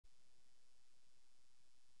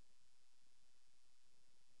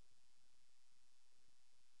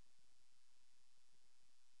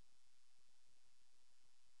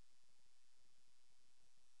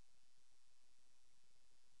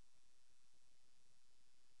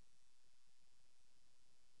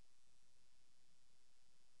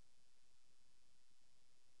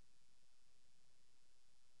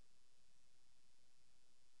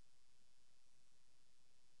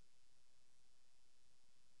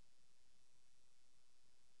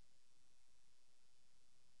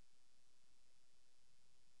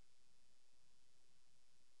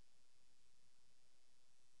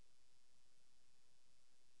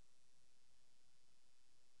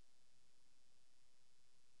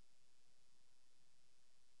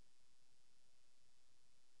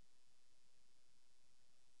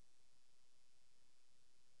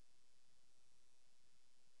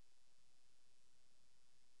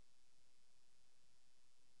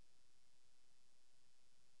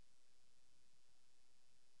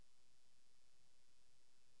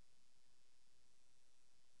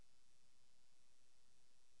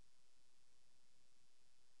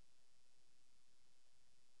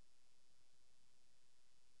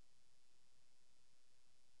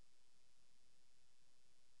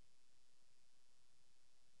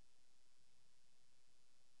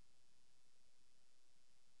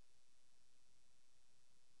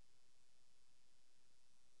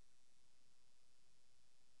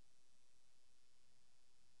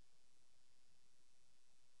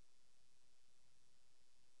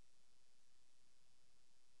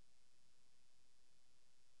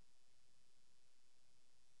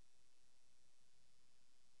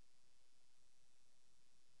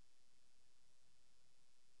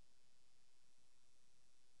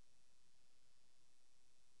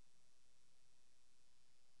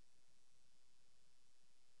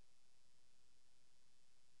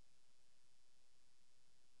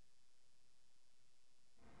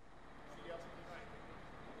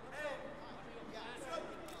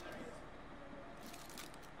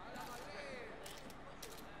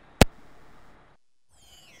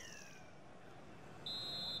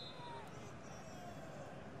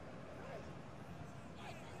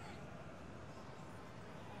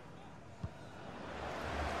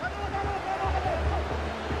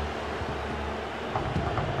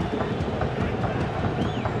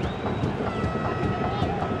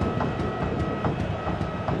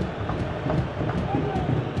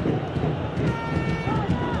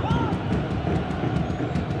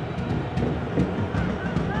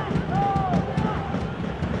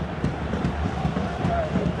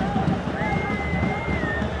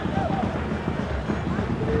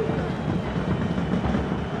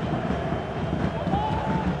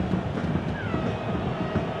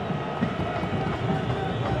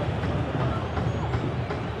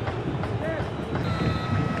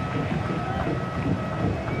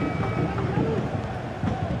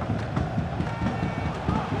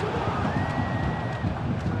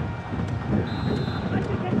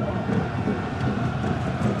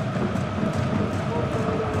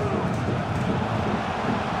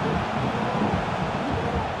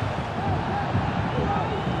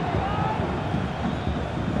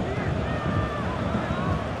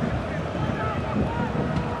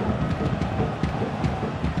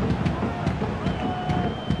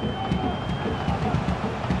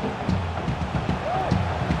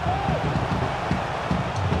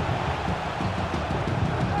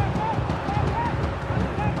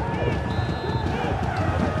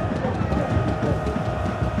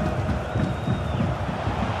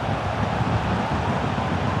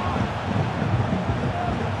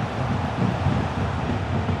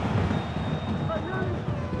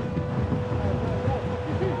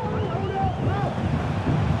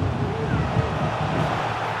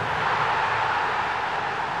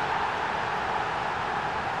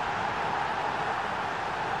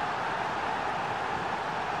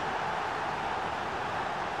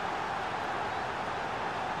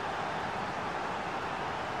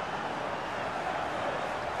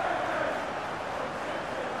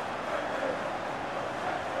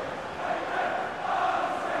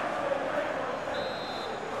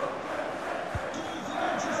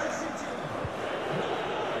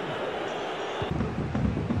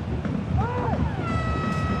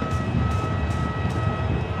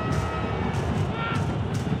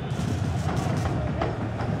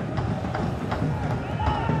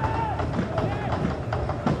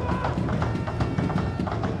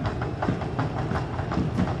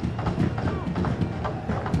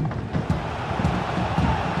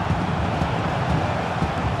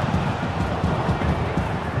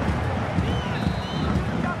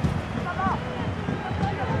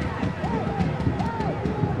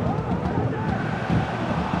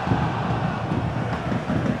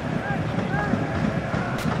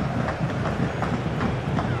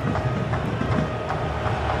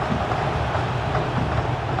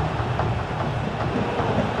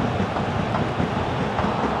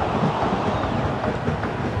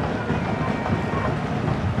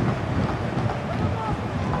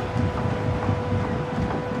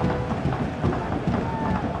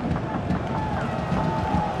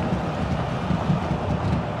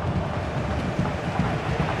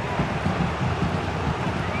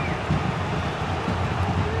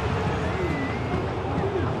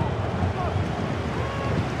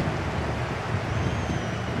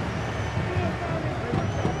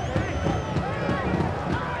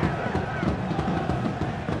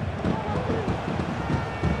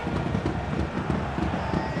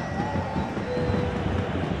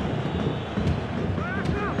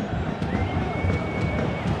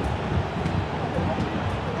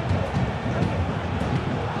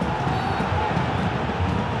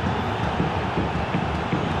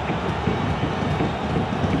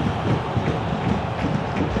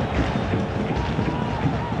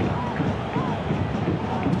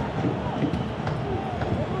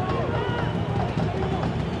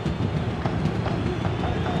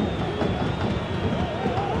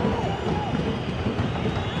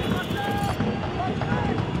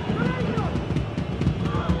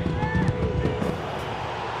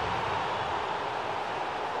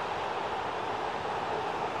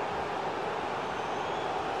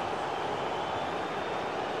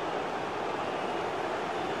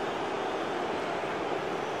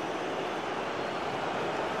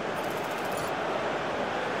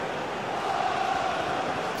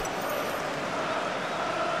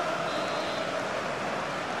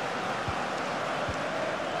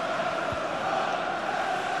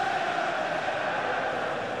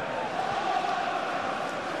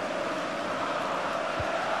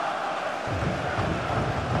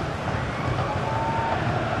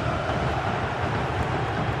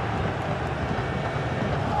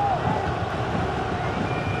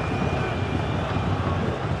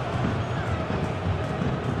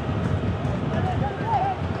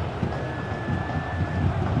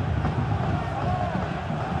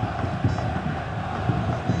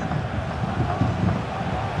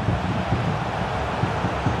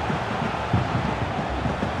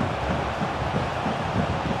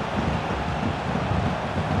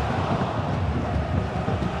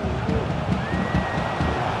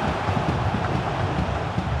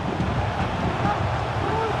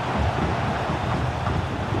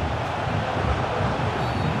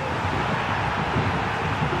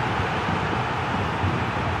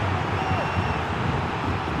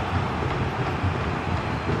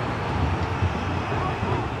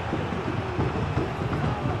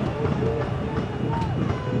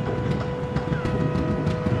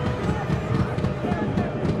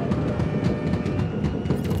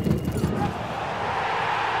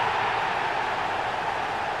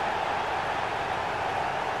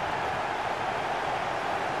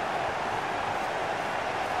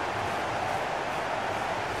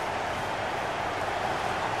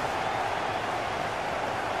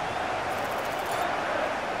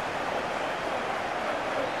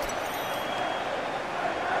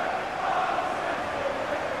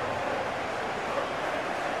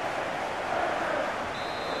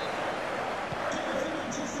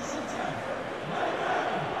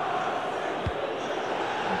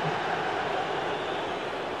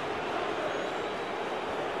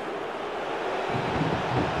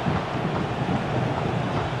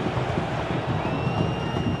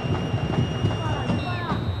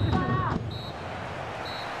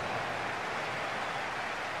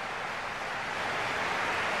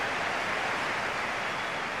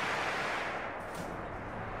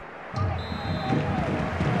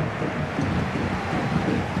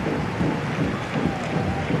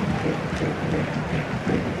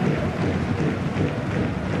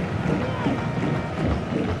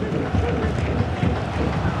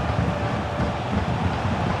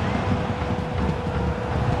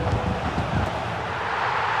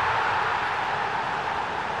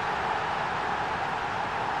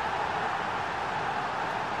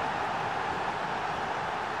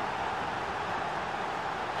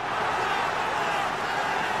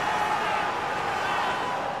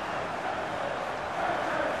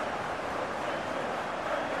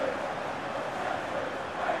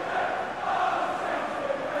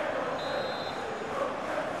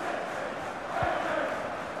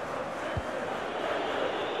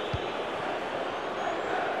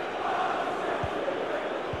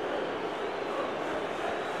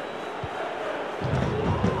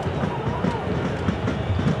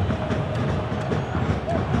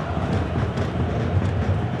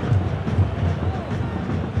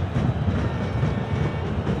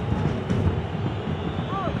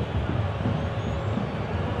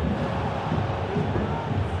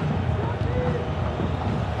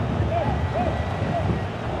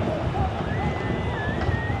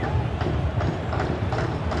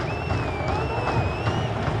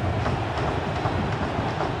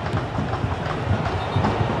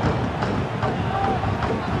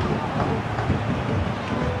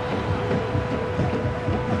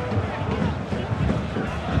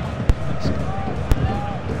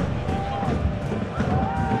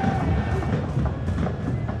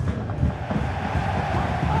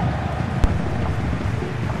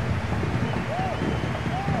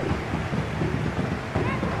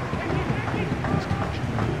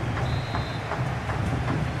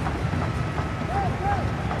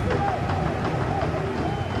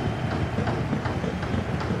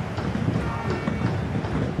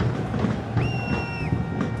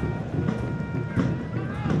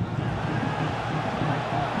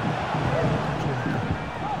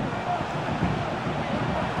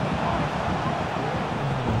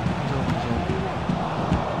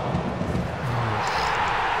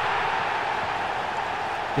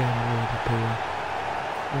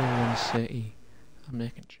City are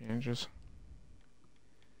making changes.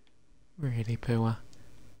 Really poor.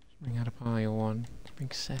 Bring out a pile one. Bring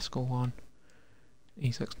Sescal one.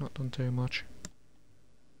 Isaac's not done too much.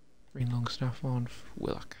 Bring Longstaff on.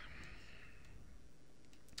 Willock.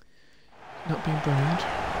 Not been brilliant.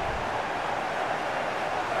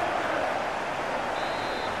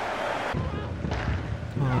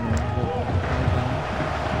 Oh no,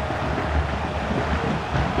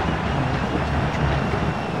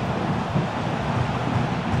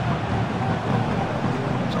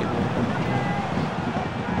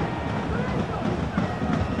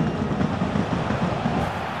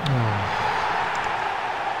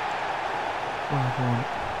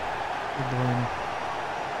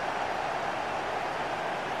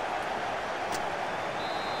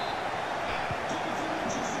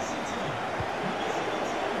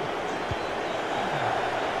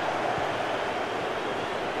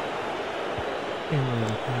 It really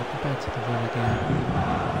bad compared to the Villa game.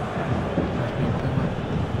 Has been poor.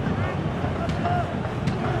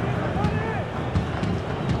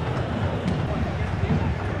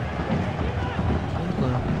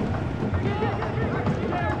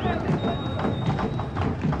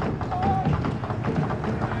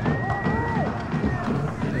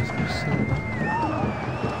 There's no silver.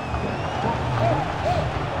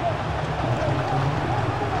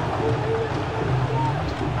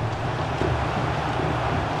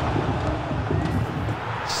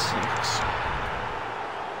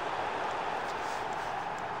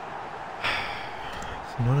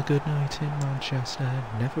 Not a good night in Manchester,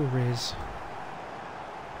 never is.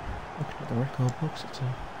 Looking at the record books, it's a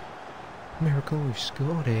miracle we've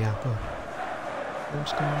scored here, but I'm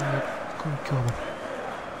still like, come on.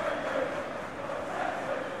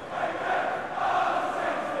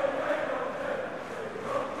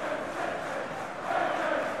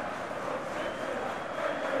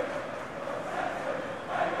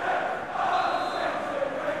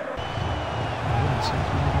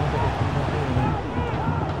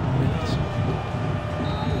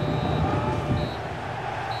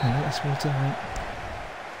 Newcastle tonight.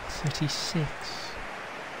 City 6.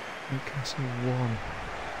 Newcastle 1.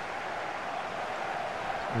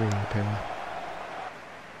 Really poor.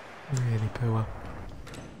 Really poor.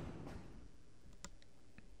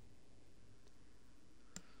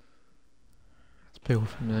 That's poor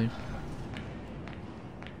for me.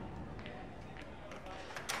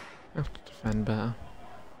 Have to defend better.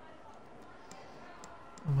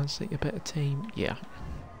 I want to see a better team. Yeah.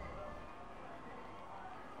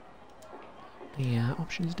 The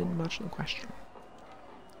options didn't match the question.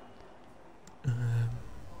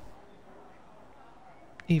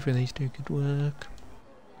 Either of these two could work.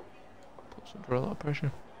 Puts under a lot of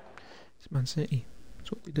pressure. It's Man City.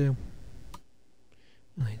 That's what they do.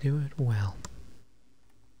 And they do it well.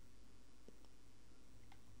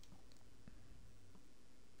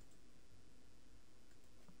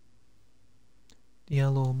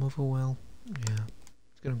 Yellow Motherwell. Yeah.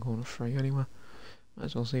 It's gonna go on a free anyway. Might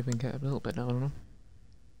as well see if we can get a little bit down on them.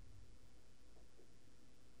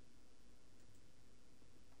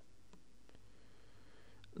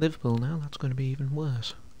 Liverpool now, that's going to be even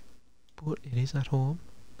worse. But it is at home.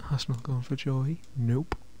 Arsenal going for joy.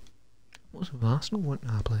 Nope. Most of Arsenal wanting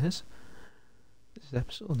our players. This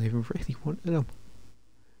episode, they've really wanted them.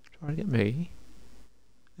 Try to get me.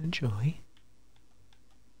 Enjoy.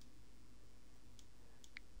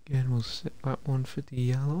 Again, we'll set that one for the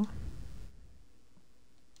yellow.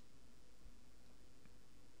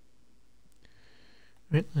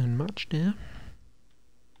 Right then, match there.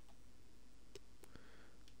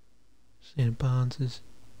 Saying Barnes is,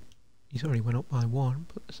 he's already went up by 1,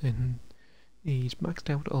 but saying he's maxed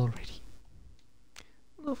out already.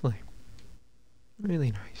 Lovely.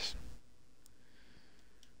 Really nice.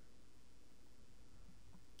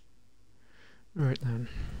 Right then.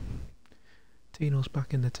 Tino's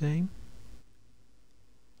back in the team.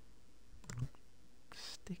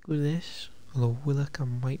 Stick with this, although Willock I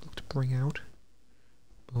might look to bring out.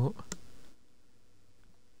 But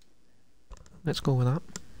let's go with that.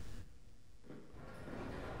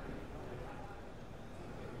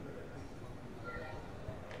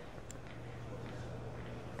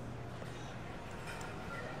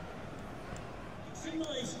 Some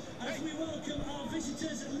noise as we welcome our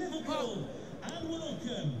visitors at Liverpool and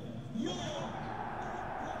welcome your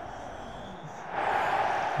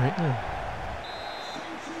Right now.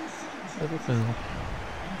 Liverpool.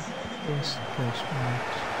 First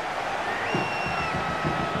match.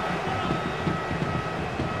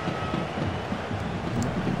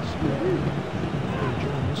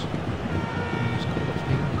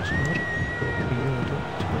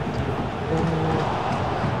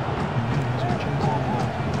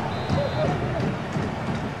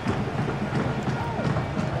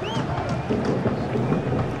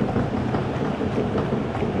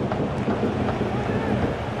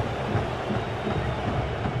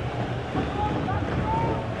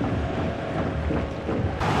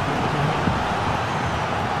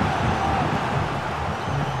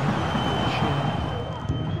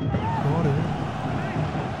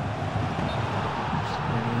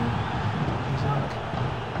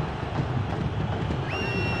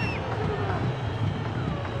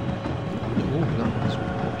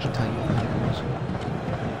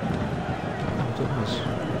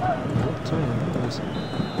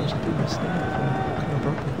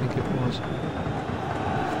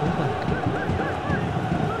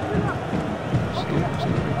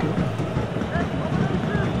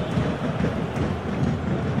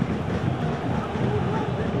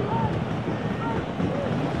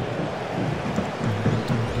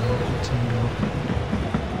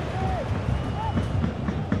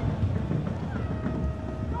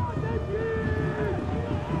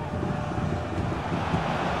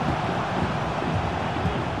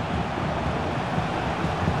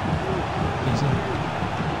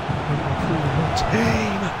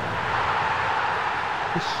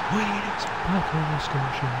 back on the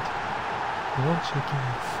score sheet. Once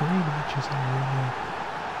again, 3 matches in a row.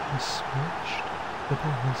 He smashed the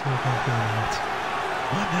Burnley Southampton out.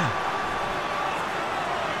 What now?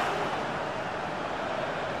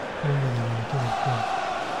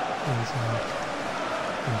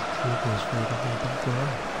 His dribbles through the whole back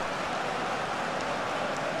line.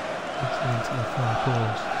 Gets into the far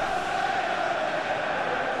post.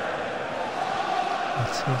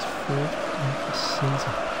 It's his 4th of the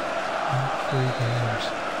season in 3 games.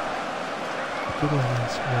 Good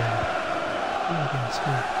against Wales. Good against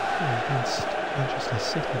Hull. Good against Manchester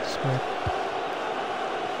City despite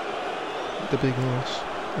the big loss.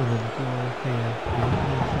 And then the goal here. The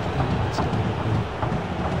only 15 minutes to Liverpool.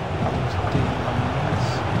 It was deep and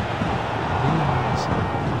nice.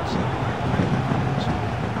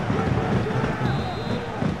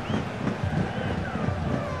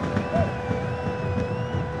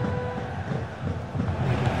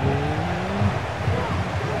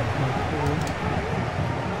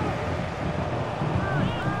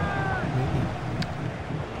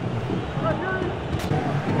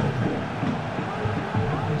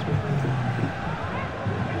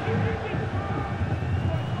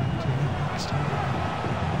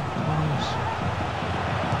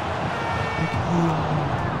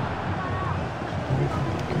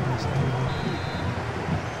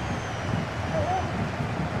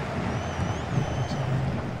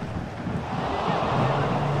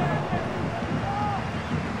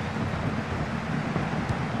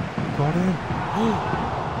 Got him.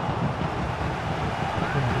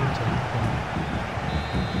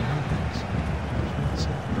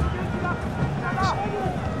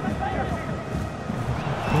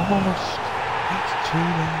 Almost. It's 2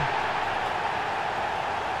 now.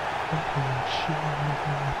 Fucking shit on the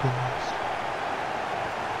boys.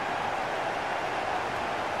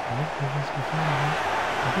 I don't think it's before that.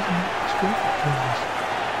 I wasn't scared for things.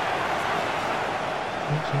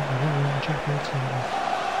 Also, I don't want to check out some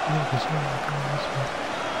yeah, there's one like on this one.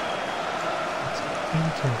 It's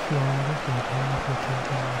into Florida from the powerful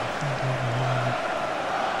trigger on the front of the line.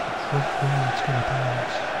 It's right where it's going to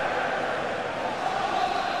bounce.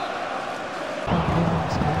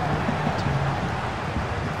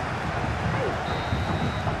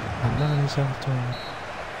 And that is half time.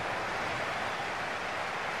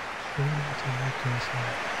 3 minutes in Newcastle.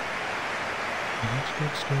 And that's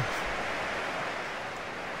good stuff.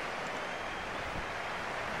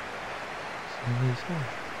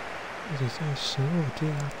 As I say, slow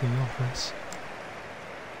day at the office.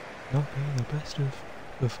 Not being the best of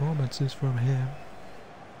performances from him.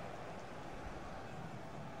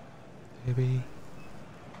 Maybe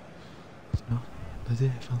it's not the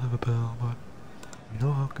day for Liverpool, but you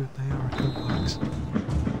know how good they are at comebacks.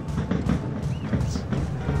 It's not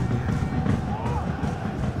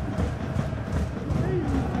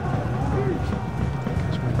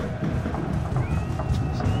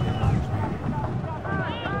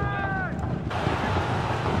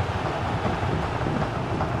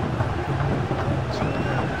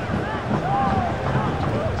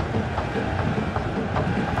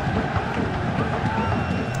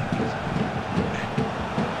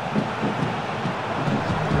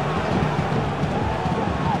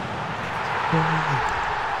a good idea.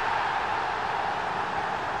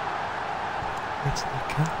 It's the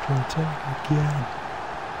counter-attack again,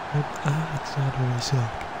 and it's not really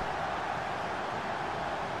sick.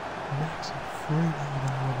 Makes it 3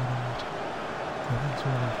 now out, and that's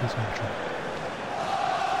one of his hat-trick.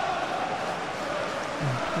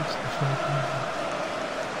 And twists the flag now.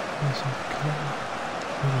 There's a corner,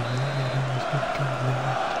 and a really nice big goal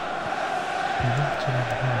left. And that's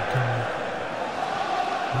another goal.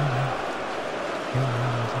 Oh no. Yeah,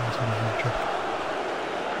 that's one of his hat-trick.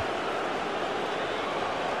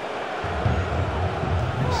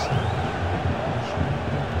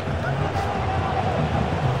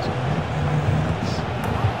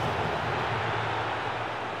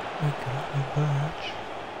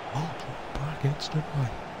 Instantly.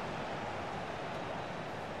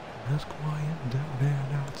 That's quiet down there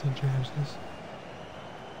now at St James's.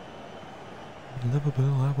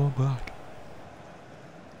 Liverpool have one back.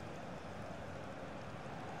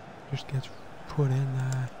 Just gets put in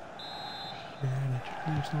there. Yeah, and it just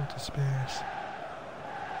leaves lots of space.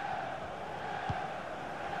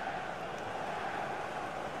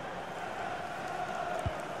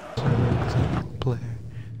 So example player.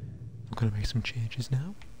 I'm gonna make some changes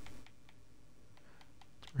now.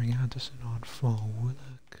 Bring Anderson on for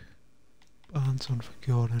Willock, Barnes on for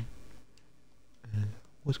Gordon, and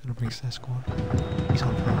was going to bring Sesk on. He's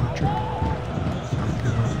on for Patrick.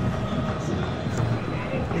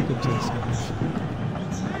 Here comes S1E2.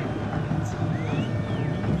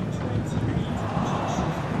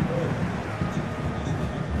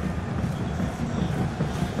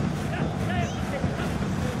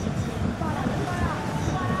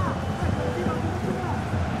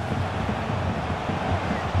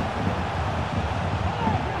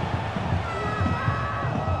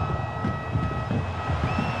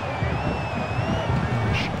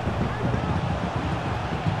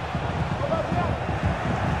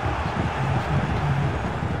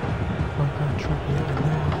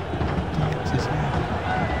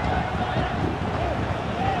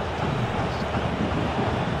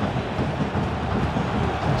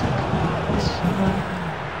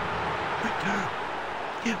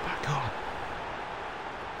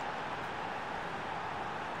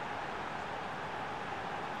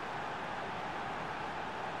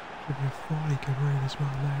 Could be a 40 can read as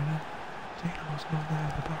well later. Dino's not there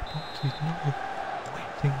in the back box, he's not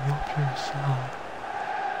waiting the option side.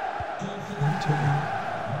 Into now.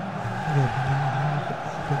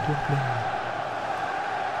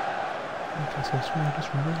 Newcastle square just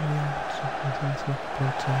really out something easy,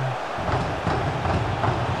 but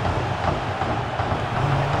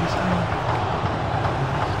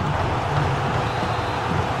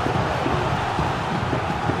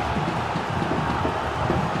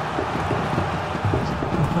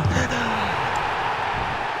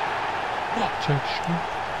check shot.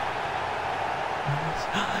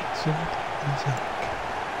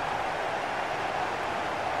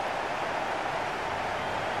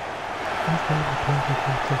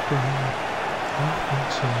 I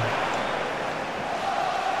think so.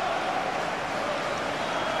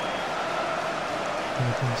 I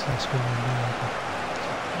guess that's going on now.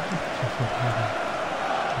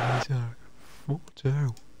 He's a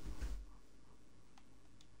 4-2.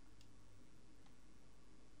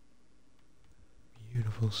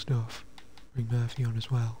 Beautiful stuff. Bring Murphy on as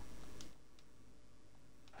well.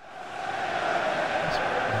 That's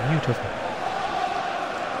beautiful.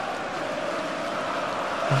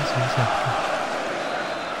 That's exactly.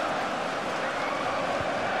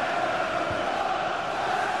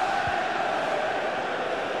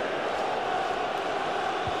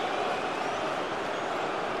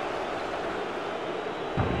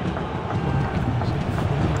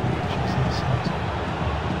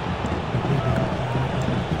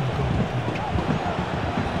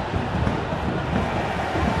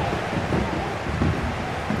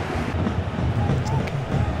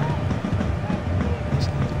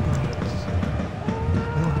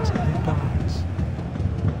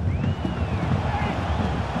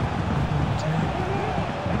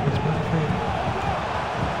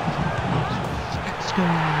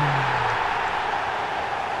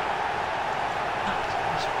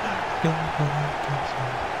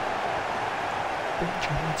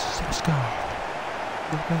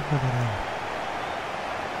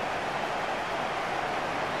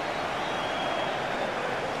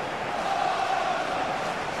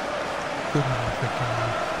 Good enough again.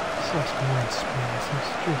 This last one space is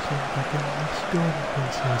just like the last Geordie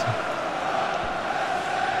preseason.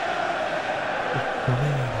 For me,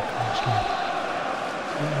 the first one.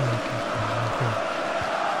 Really gives me nothing.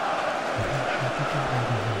 I think she could get rid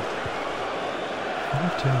of him.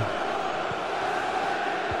 5-2.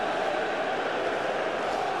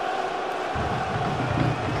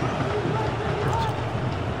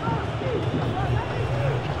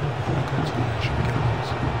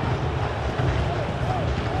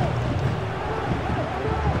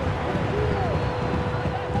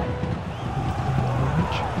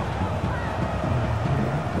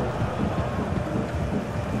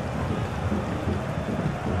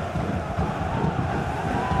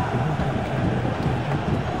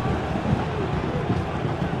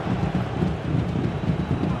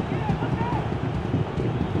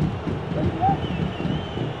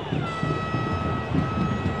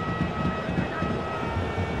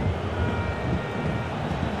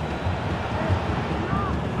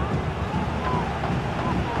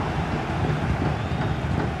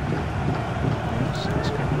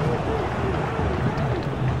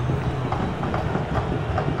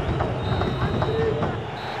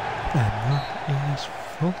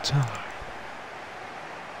 Full time.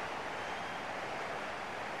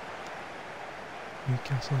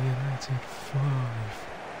 Newcastle United 5.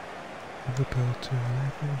 Liverpool 2.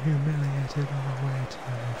 They've been humiliated on the way to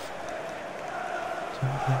life. So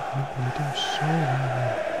they do so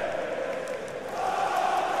well.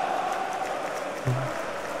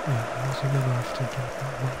 It wasn't enough to get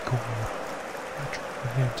that one goal. I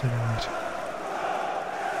tried him tonight.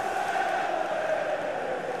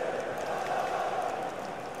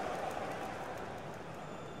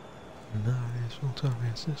 And that is full time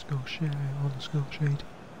against the score sheet on the score sheet,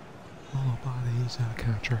 followed by the Isaac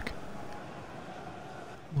hat-trick.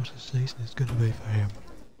 What a season it's going to be for him.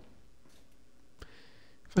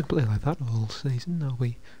 If I can play like that all season, that'll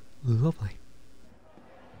be lovely.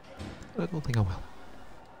 But I don't think I will.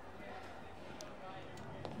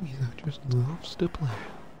 Isaac just loves to play.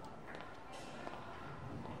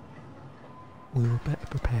 We were better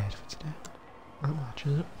prepared for today. That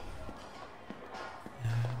matches it.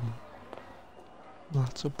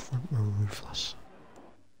 That's up front ruthless.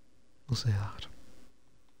 We'll say that.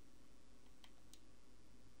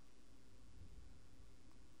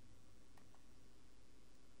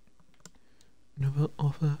 Another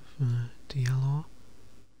offer for DLR.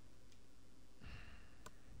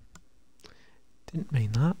 Didn't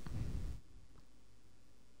mean that.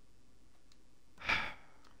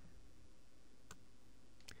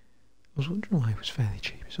 was wondering why it was fairly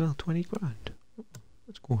cheap as well, 20 grand.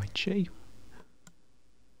 That's quite cheap.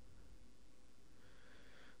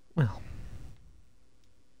 Well,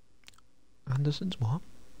 Anderson's what?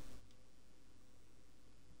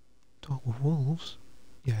 Talk with Wolves?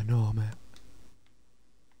 Yeah, no, mate.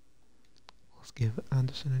 Let's give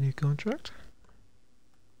Anderson a new contract.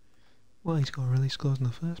 Well, he's got a release clause in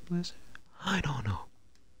the first place. I don't know.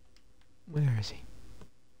 Where is he?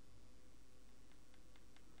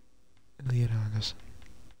 Elliot Anderson.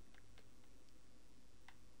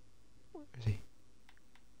 Where is he?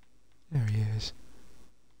 There he is.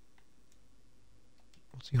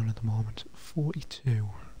 What's he on at the moment? 42.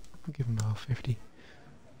 I'll give him about 50.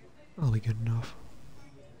 That'll be good enough.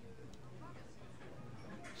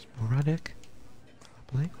 Sporadic.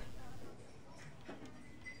 Probably.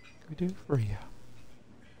 Can we do 3 here?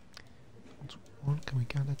 What's 1? Can we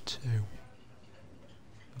get a 2?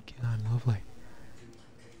 We can, lovely.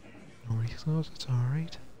 No resource, that's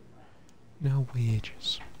alright. Now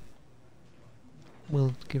wages.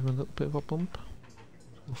 We'll give him a little bit of a bump.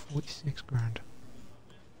 So 46 grand.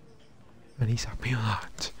 And he's happy with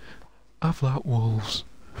that. Have that, Wolves.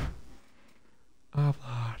 Have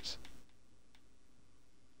that.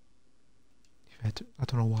 I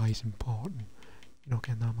don't know why he's important. You're not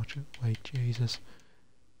getting that much weight, Jesus.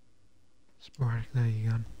 Sporadic, there you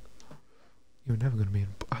go. You were never going to be.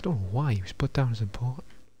 I don't know why he was put down as important.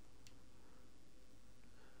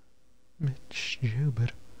 A bit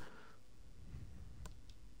stupid.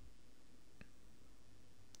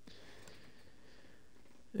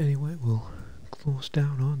 Anyway, we'll close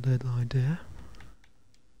down our deadline there.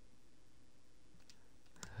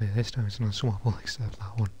 Hey, this time it's not swap, we'll accept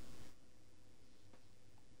that one.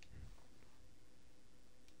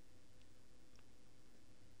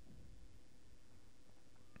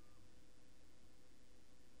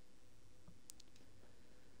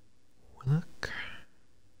 Look.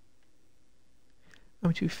 I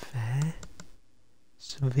mean, to be fair,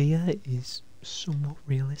 Sevilla is somewhat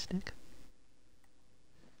realistic.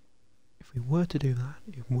 If we were to do that,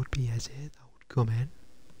 it would be Eze that would come in.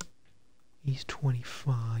 He's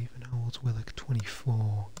 25 and how old's Willock?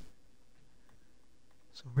 24.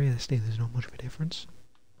 So realistically there's not much of a difference.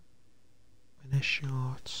 Finish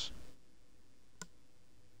shots.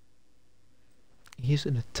 He's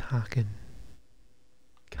an attacking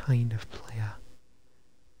kind of player.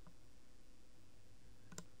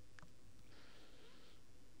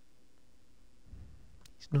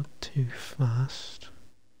 He's not too fast.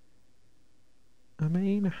 I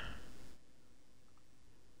mean,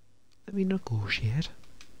 let me negotiate.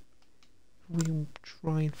 We can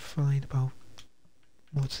try and find about,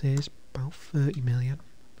 what's this, about 30 million,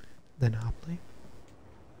 then happily.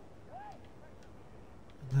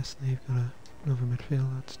 Unless they've got another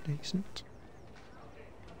midfield that's decent.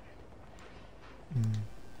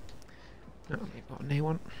 No, they've got an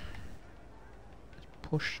A1. Let's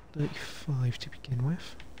push 35 to begin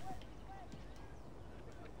with.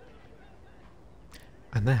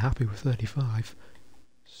 And they're happy with 35.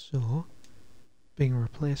 So, being a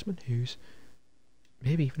replacement who's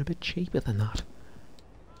maybe even a bit cheaper than that.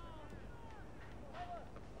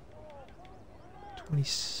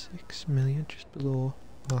 26 million, just below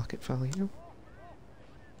market value.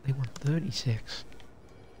 They want 36.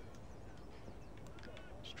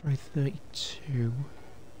 Let's try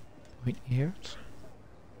 32.8.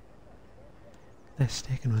 They're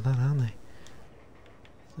sticking with that, aren't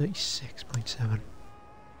they? 36.7.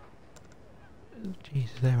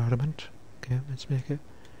 Jesus, they're adamant. Okay, let's make it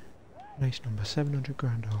a nice number. 700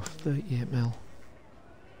 grand off. 38 mil.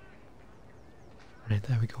 Right,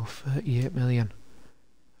 there we go. 38 million.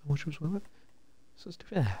 How much was Willock? So it's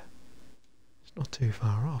fair. It's not too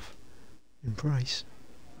far off in price.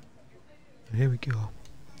 And here we go.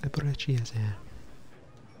 Eberechi is here.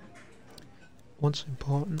 What's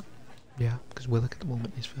important? Yeah, because Willock at the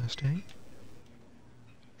moment is first team.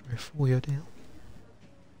 Try a 4-year deal.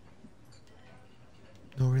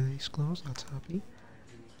 No release clause, that's happy.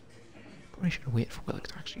 Probably should have waited for Willock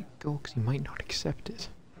to actually go because he might not accept it.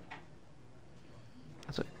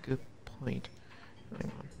 That's a good point.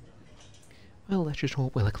 Hang on. Well, let's just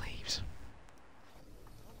hope Willock leaves.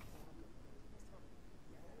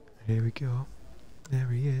 And here we go. There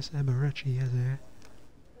he is. Eberechi has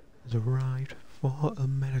arrived for a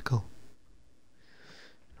medical.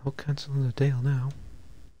 No cancelling the deal now.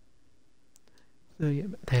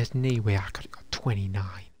 There's no way I could have got 29.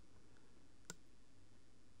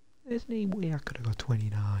 There's no way I could have got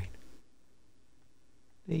 29.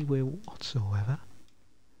 No way whatsoever.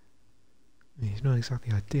 I mean, he's not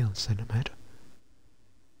exactly ideal in centre mid.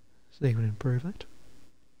 So they would improve it.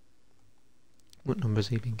 What numbers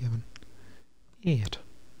have he been given? 8.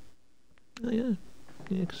 Oh yeah,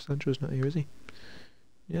 yeah, because Sancho's not here, is he?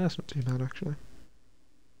 Yeah, that's not too bad actually.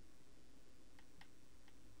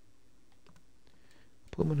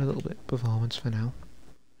 Put him on a little bit of performance for now.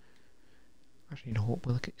 Actually, no, hope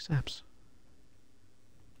Willock accepts.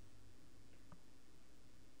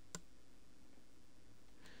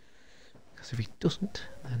 Because if he doesn't,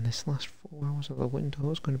 then this last 4 hours of the window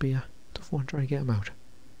is going to be a tough one trying to get him out.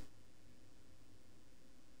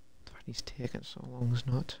 The fact he's taken so long is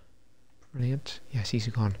not brilliant. Yes, he's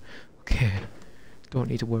gone. Okay, don't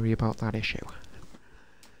need to worry about that issue.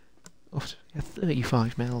 Up to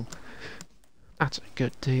 35 mil. That's a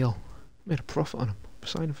good deal. Made a profit on him.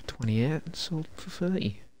 Signed him for 28 and sold him for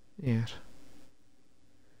 30. Yeah.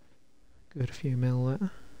 Good a few mil there.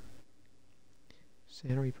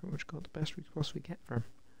 Scenery pretty much got the best we could possibly get for him.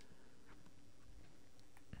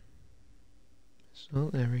 So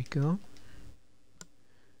there we go.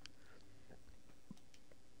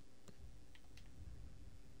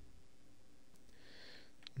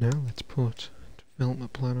 Now let's put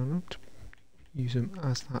development plan on him to use him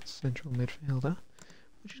as that central midfielder,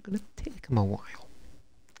 which is going to take him a while.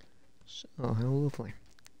 So how lovely.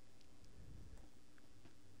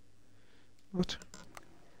 But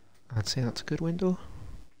I'd say that's a good window.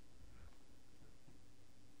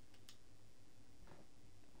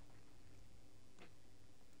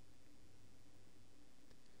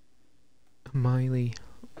 A Miley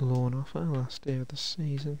loan offer, last day of the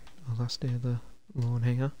season, or last day of the loan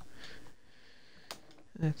here.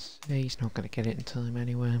 Let's say he's not going to get it in time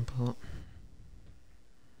anyway, but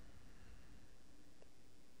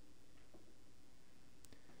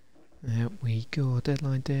there we go,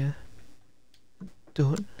 deadline day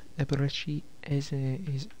done. Eberici Eze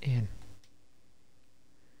is in.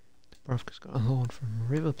 Dubrovka's got a loan from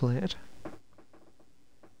River Plate. I'm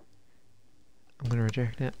going to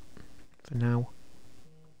reject it for now.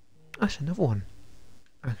 That's another one,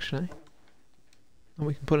 actually. And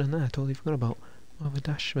we can put in there, totally forgot about.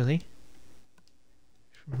 Dashvili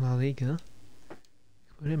from La Liga.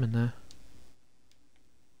 Put him in there.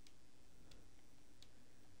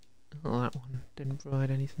 Oh, that one didn't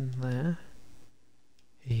provide anything there.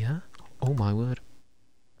 Here. Oh my word.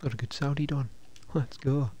 Got a good Saudi done. Let's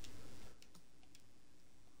go.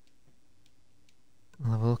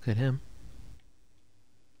 I'll have a look at him.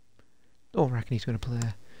 Don't reckon he's going to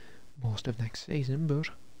play most of next season, but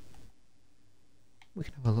we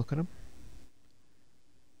can have a look at him.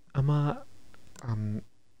 Abul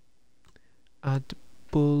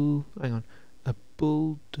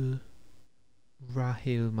de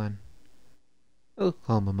Rahilman. I'll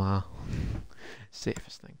call him Amar.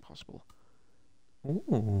 Safest thing possible.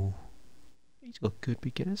 Ooh, he's got good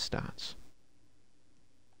beginner stats.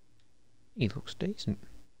 He looks decent.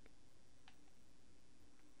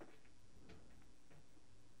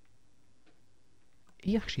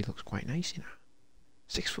 He actually looks quite nice, you know.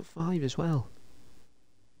 6'5" as well.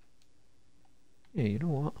 Yeah, you know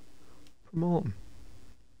what? Promote him.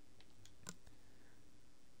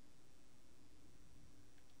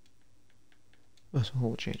 First of all,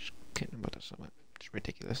 we'll change kit number to something just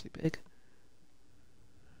ridiculously big.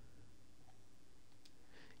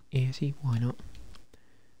 Easy, why not?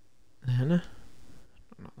 Then,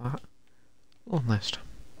 not that. Loan list.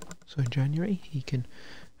 So in January, he can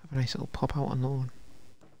have a nice little pop out on loan.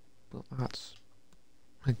 But that's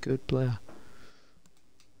a good player.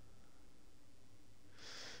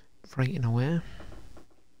 Frighten away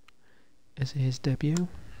as his debut.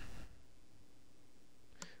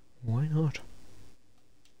 Why not?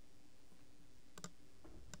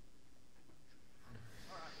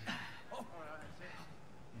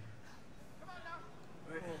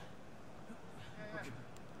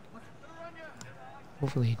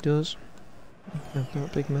 Hopefully he does. Have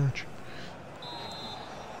that big match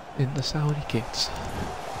in the Saudi kits.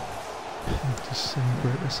 Just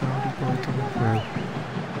celebrate the Saudi boy coming through.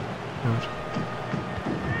 Right.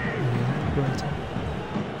 Yeah, right.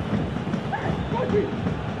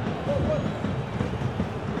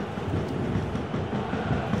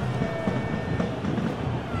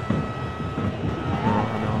 Oh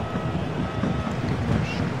no. Give him a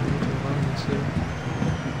straight to the line soon.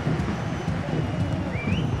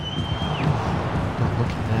 Not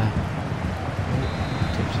looking there. Oh,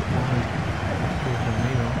 tips it wide. Moving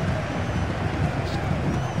me on.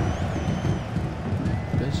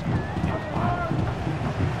 This.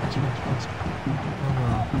 Too much fast. Oh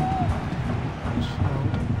well. It's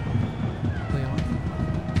fouled. Play on.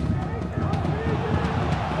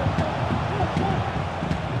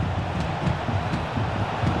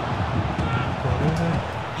 Go over.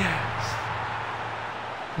 Yes!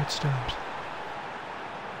 Good start.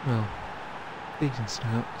 Well, Decent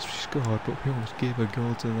start. She scored, but we almost gave a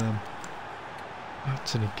goal to them.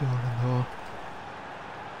 Anthony Gordon though.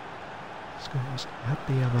 Scores at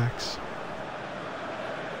the Max.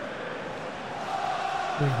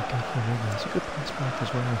 Really good for him. It's a good pass back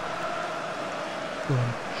as well.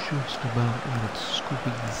 Going just about able to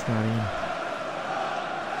squeeze that in.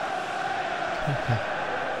 Keeper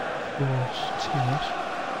forced to it.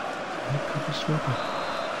 It could be struggle.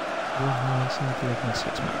 1 inside the opening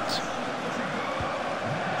 6 minutes.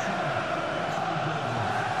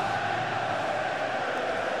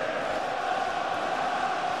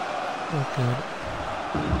 Oh good.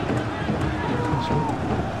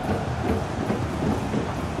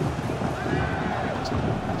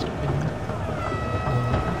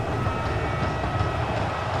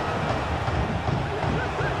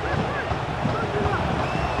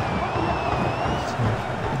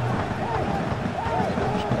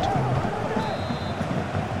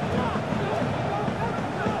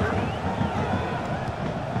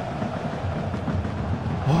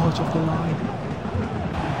 Oh, it's off the line.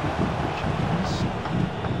 Jeez.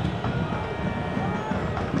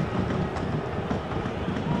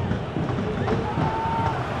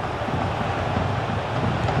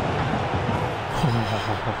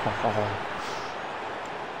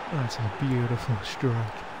 That's a beautiful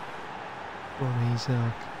strike from Isaac.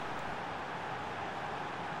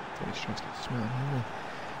 I think he's trying to get this man, isn't he?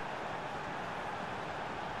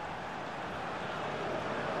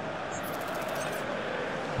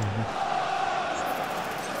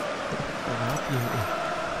 Oh, beauty.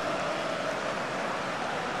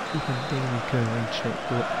 Keeping Daily Curry check,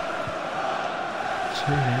 but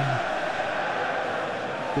 2 now.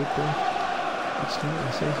 Good ball. Good start of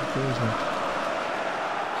the season for Isaac.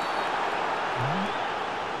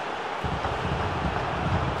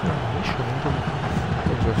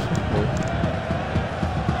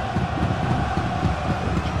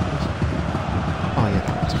 Oh yeah,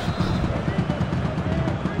 that was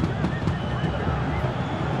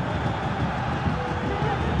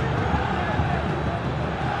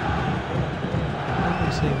I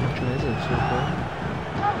haven't seen much of Isaac so far.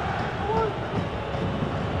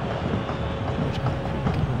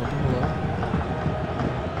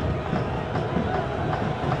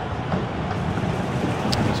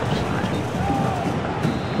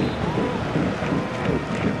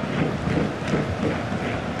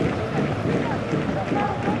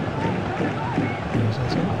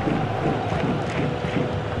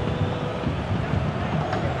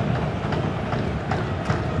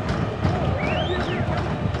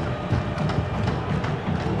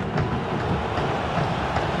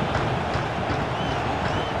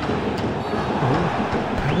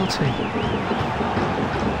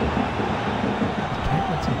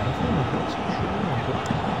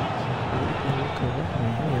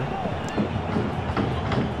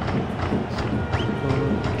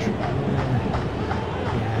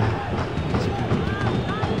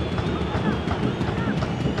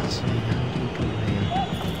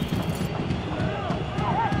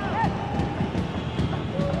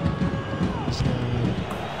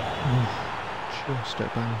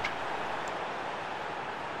 Step out.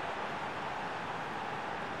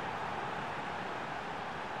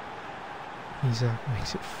 Isaac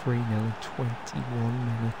makes it 3-0 in 21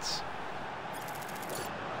 minutes.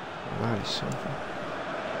 Oh, that is something.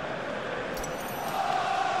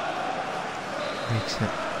 Makes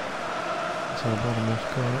it. It's our bottom left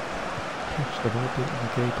corner. Catch the ball, beating the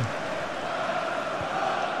keeper.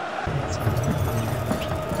 It's out.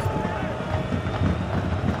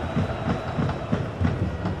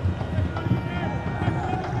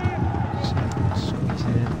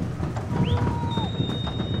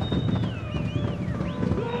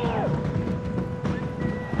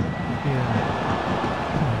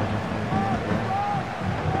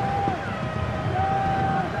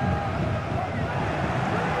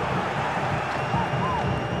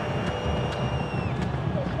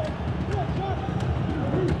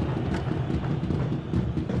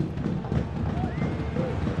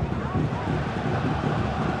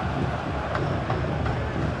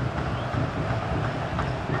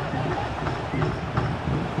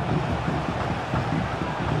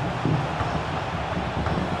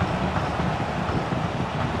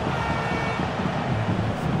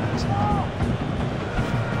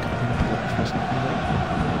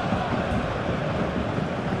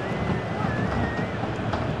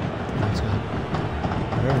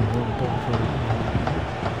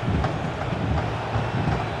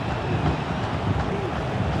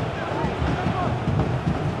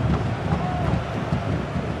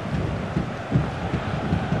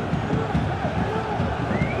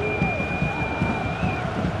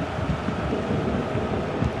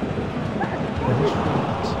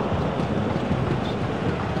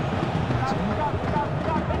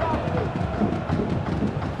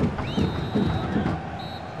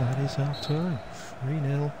 time.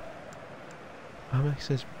 3-0. Amex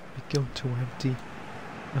has begun to empty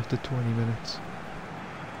after 20 minutes.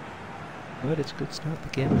 But it's a good start to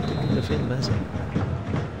the game. I feel messy.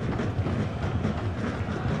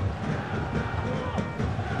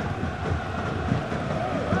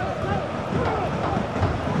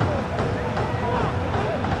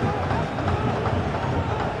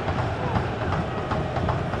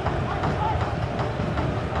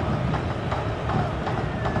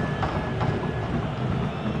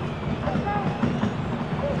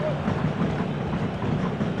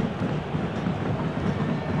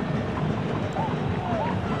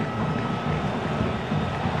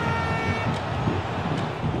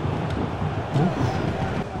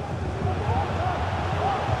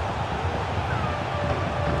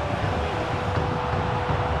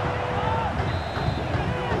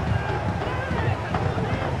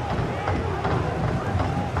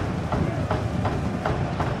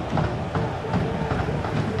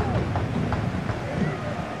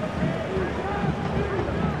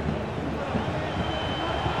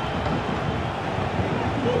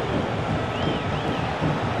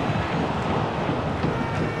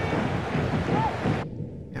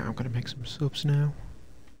 Some subs now.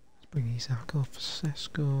 Let's bring Isaac off for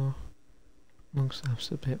Sesko. Longstaff's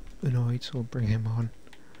a bit annoyed, so we'll bring him on.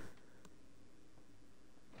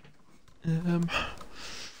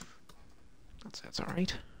 That's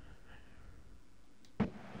alright.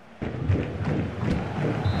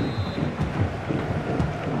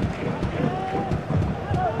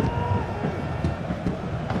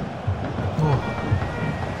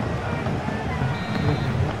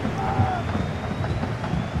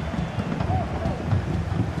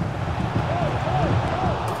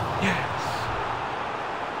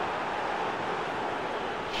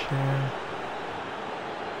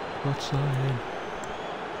 What's that in?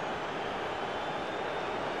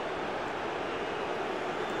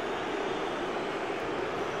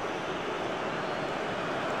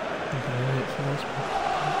 Okay, it feels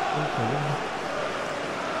I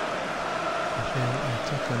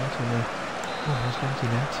took that out of there. Oh, there's an empty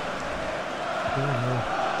net. Oh no.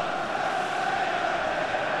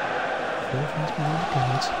 4 fans behind the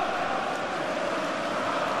guards.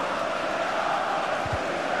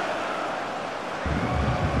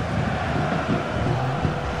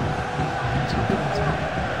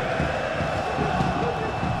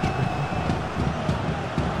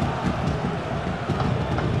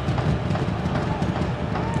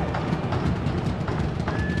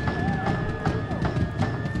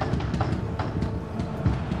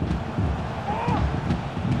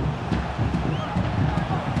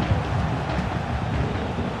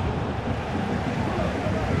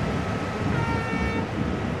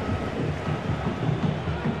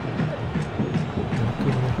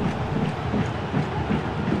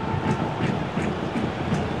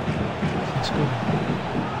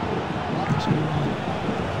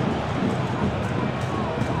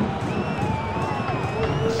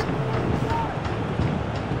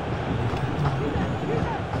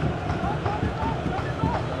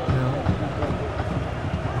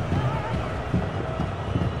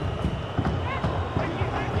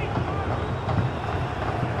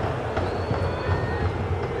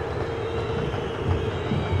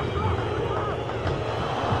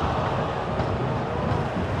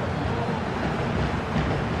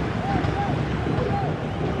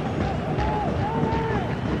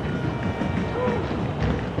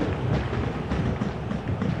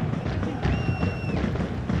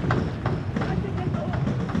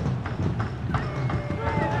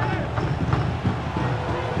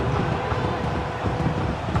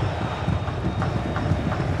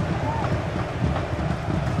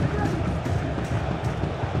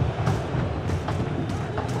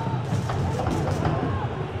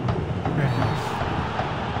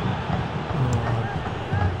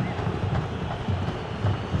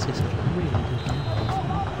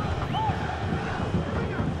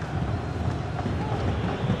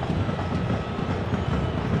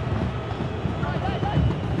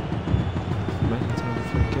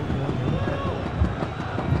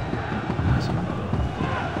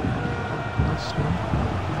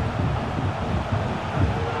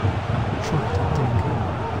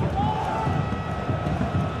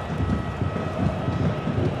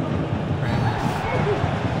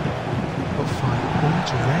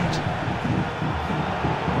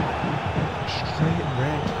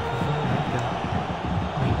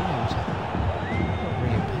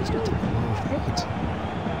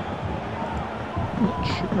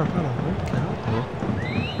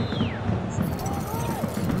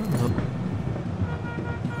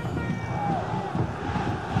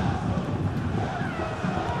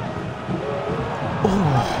 Oh,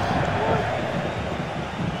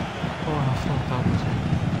 I thought that was it.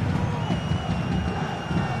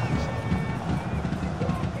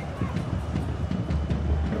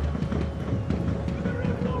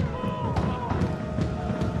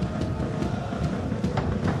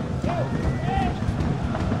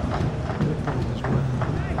 Good ball as well.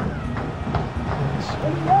 Thanks so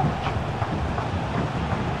much.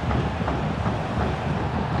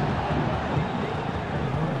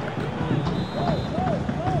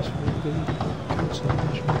 This will be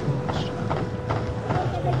consolation lost.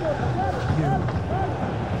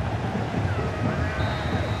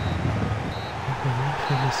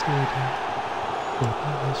 From the stadium, but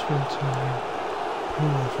that is from time,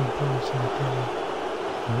 poor from Bolton again,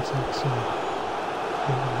 and it's excellent.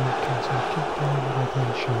 From the Newcastle kick down the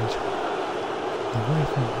red sheet, away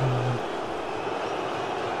from home,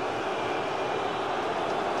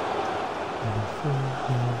 and a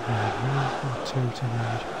 4-1 with 2 to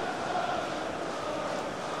lead.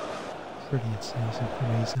 Brilliant season from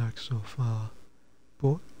Isaac so far,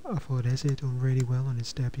 but I thought Eze done really well on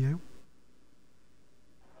his debut.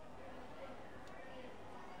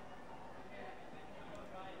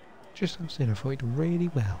 Just I'm saying, I thought he did really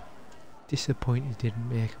well. Disappointed didn't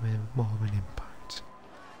make him more of an impact.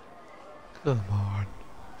 Come on.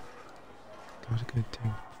 Got a good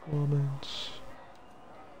team performance.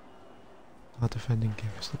 Our defending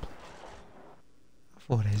gave us the play. I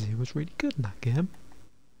thought Eze was really good in that game.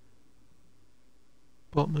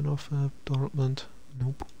 Botman off Dortmund.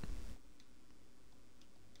 Nope.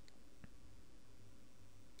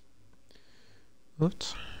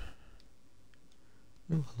 But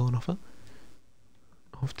a loan offer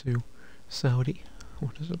off to Saudi.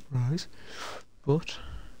 What a surprise. But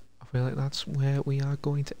I feel like that's where we are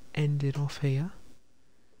going to end it off here.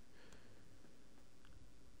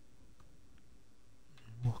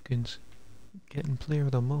 Watkins getting player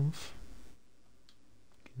of the month.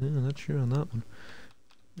 Yeah, not sure on that one.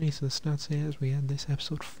 These are the stats here as we end this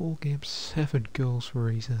episode. 4 games, 7 goals for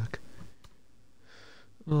Isaac.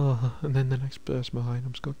 Oh, and then the next person behind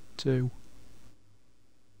him's got 2.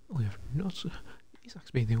 We have not.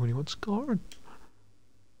 Isaac's been the only one scoring.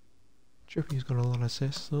 Trippier's got a lot of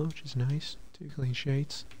assists though, which is nice. 2 clean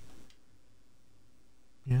sheets.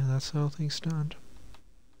 Yeah, that's how things stand.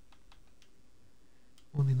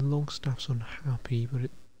 Only Longstaff's unhappy,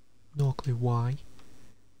 but no clue why.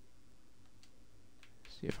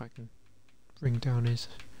 See if I can bring down his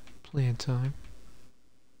playing time.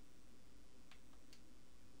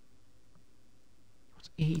 What's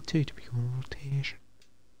 82 to become a rotation?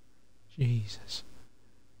 Jesus.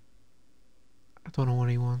 I don't know what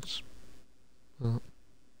he wants. But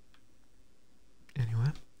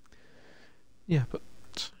anyway. Yeah, but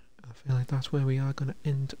I feel like that's where we are going to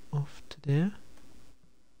end off today.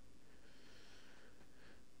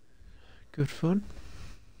 Good fun.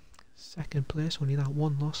 Second place, only that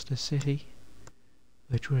one loss to City,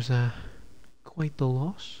 which was quite the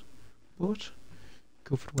loss, but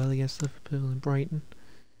covered well against Liverpool and Brighton.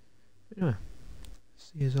 Anyway,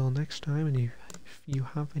 see you all next time, and if you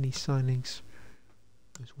have any signings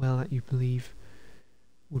as well that you believe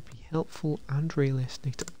would be helpful and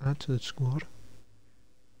realistic to add to the squad,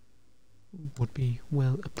 would be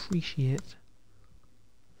well appreciated.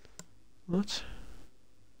 But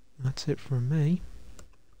that's it from me.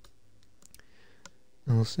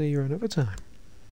 I'll see you another time.